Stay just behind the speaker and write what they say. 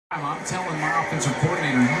I'm telling my offensive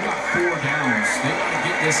coordinator, you got 4 downs. They got to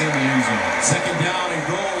get this in the end zone. Second down and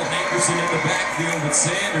goal. Hankerson in the backfield with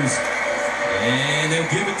Sanders. And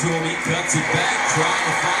they'll give it to him. He cuts it back, trying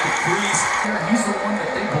to find a crease. He's the one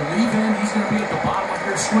that they believe in. He's going to be at the bottom of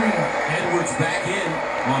your screen. Edwards back in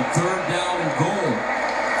on third down and goal.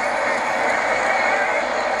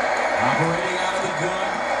 Operating out of the gun.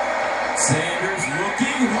 Sanders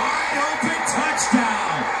looking wide open.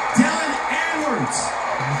 Touchdown. Deion Sanders.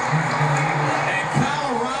 And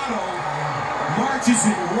Colorado marches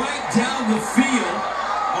it right down the field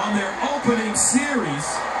on their opening series.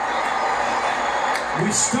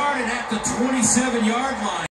 We started at the 27-yard line.